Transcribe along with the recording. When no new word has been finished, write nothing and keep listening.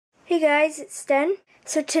Hey guys, it's Sten.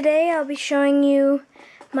 So today I'll be showing you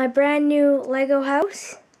my brand new Lego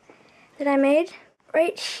house that I made.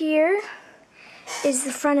 Right here is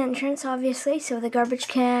the front entrance, obviously, so the garbage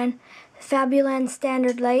can, the Fabuland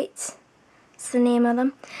standard lights, that's the name of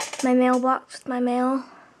them, my mailbox with my mail,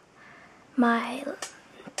 my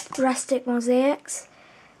rustic mosaics,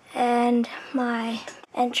 and my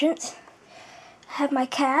entrance. I have my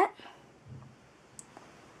cat,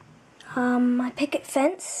 my picket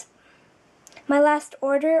fence. My last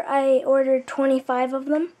order, I ordered 25 of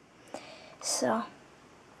them, so,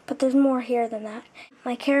 but there's more here than that.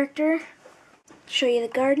 My character, show you the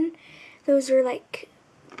garden. Those are like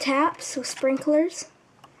taps, so sprinklers.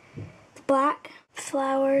 Black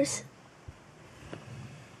flowers.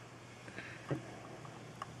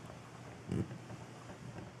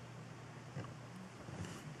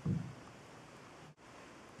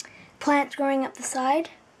 Plants growing up the side.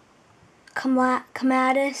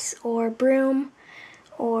 Clematis or broom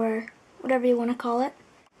or whatever you want to call it.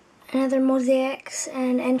 Another mosaics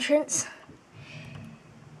and entrance.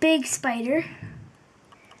 Big spider.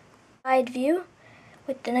 Side view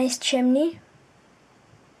with the nice chimney.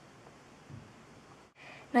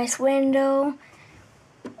 Nice window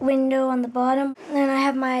on the bottom. Then I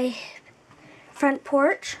have my front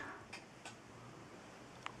porch.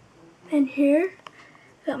 And here,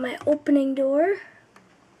 got my opening door.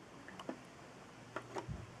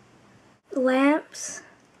 Lamps,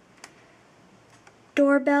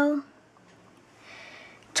 doorbell,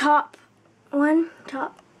 top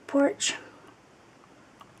porch,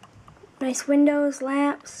 nice windows,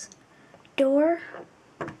 lamps, door.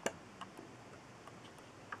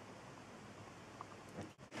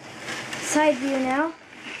 Side view now.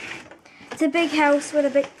 It's a big house with a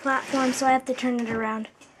big platform, so I have to turn it around.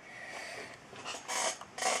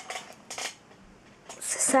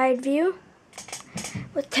 It's a side view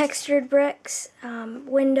with textured bricks,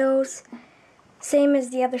 windows, same as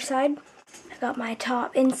the other side. I got my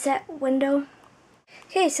top inset window.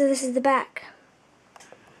 Okay, so this is the back.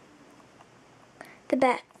 The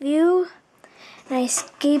back view,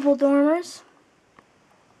 nice gable dormers.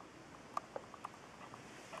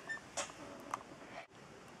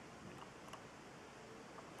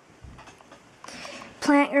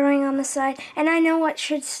 Plant growing on the side, and I know what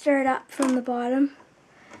should start up from the bottom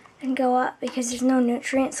and go up because there's no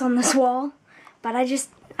nutrients on this wall, but I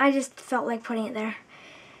just felt like putting it there.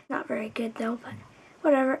 Not very good though, but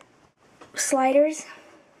whatever. Sliders.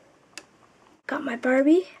 Got my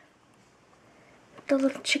Barbie with the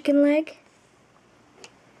little chicken leg.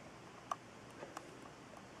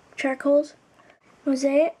 Charcoals.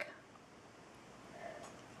 Mosaic.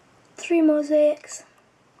 3 mosaics.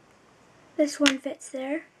 This one fits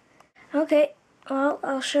there. Okay, well,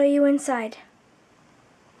 I'll show you inside.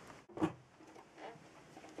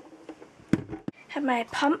 Have my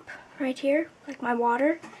pump right here, like my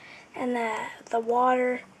water, and the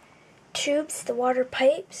water tubes, the water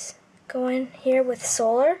pipes go in here with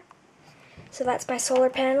solar. So that's my solar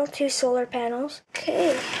panel, 2 solar panels.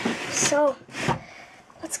 Okay, so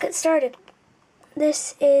let's get started.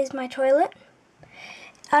 This is my toilet.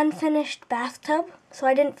 Unfinished bathtub, so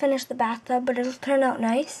I didn't finish the bathtub, but it'll turn out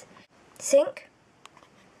nice. Sink.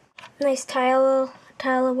 Nice tile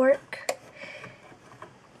work.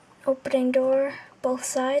 Opening door, both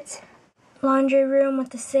sides. Laundry room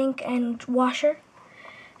with the sink and washer.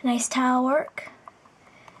 Nice tile work.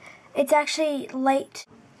 It's actually light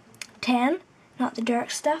tan, not the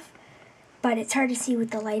dark stuff, but it's hard to see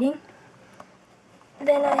with the lighting.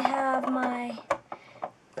 Then I have my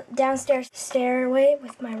downstairs stairway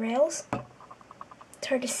with my rails. It's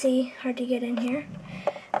hard to see, hard to get in here.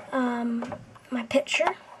 My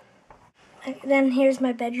picture. Then here's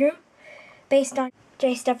my bedroom, based on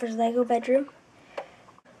Jay Stuffer's Lego bedroom.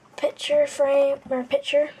 Picture frame, or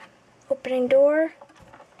picture, opening door.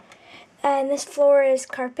 And this floor is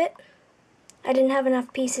carpet. I didn't have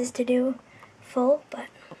enough pieces to do full, but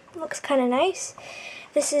it looks kind of nice.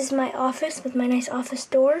 This is my office with my nice office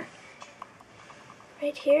door.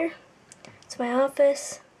 Right here. It's my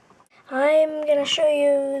office. I'm going to show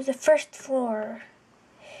you the first floor.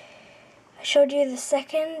 I showed you the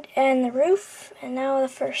second and the roof, and now the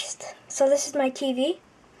first. So this is my TV.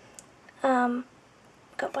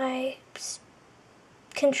 Got my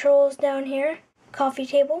controls down here. Coffee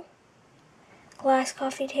table. Glass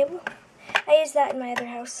coffee table. I used that in my other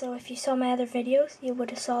house, so if you saw my other videos, you would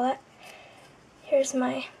have saw that. Here's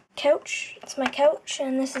my couch. It's my couch,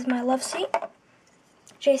 and this is my love seat.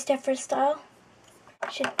 Jay Stuffer style.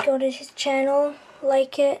 You should go to his channel,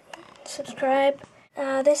 like it, subscribe.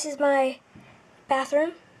 This is my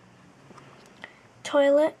bathroom,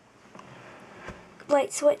 toilet,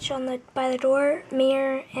 light switch on by the door,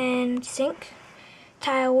 mirror and sink,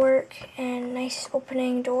 tile work and nice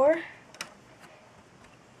opening doorknob,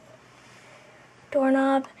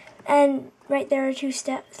 and right there are 3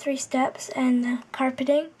 steps, and the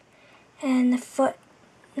carpeting and the foot,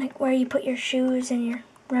 like where you put your shoes and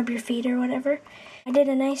rub your feet or whatever. I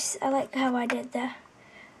like how I did the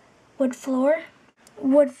wood floor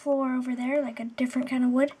over there, like a different kind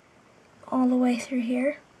of wood, all the way through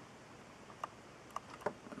here.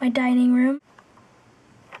 My dining room,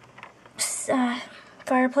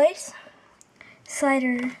 fireplace,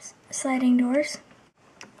 sliding doors,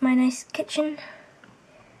 my nice kitchen,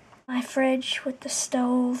 my fridge with the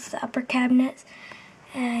stove, the upper cabinets,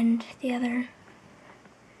 and the other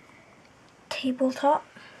tabletop,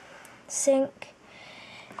 sink,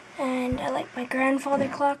 and I like my grandfather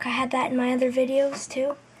clock. I had that in my other videos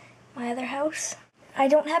too, my other house. I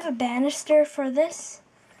don't have a banister for this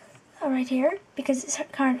right here because it's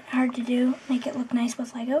hard to do, make it look nice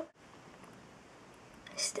with Lego.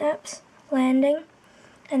 Steps, landing,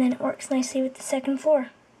 and then it works nicely with the second floor.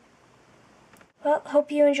 Well,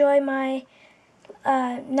 hope you enjoy my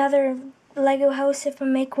another Lego house if I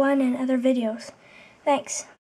make one, and other videos. Thanks.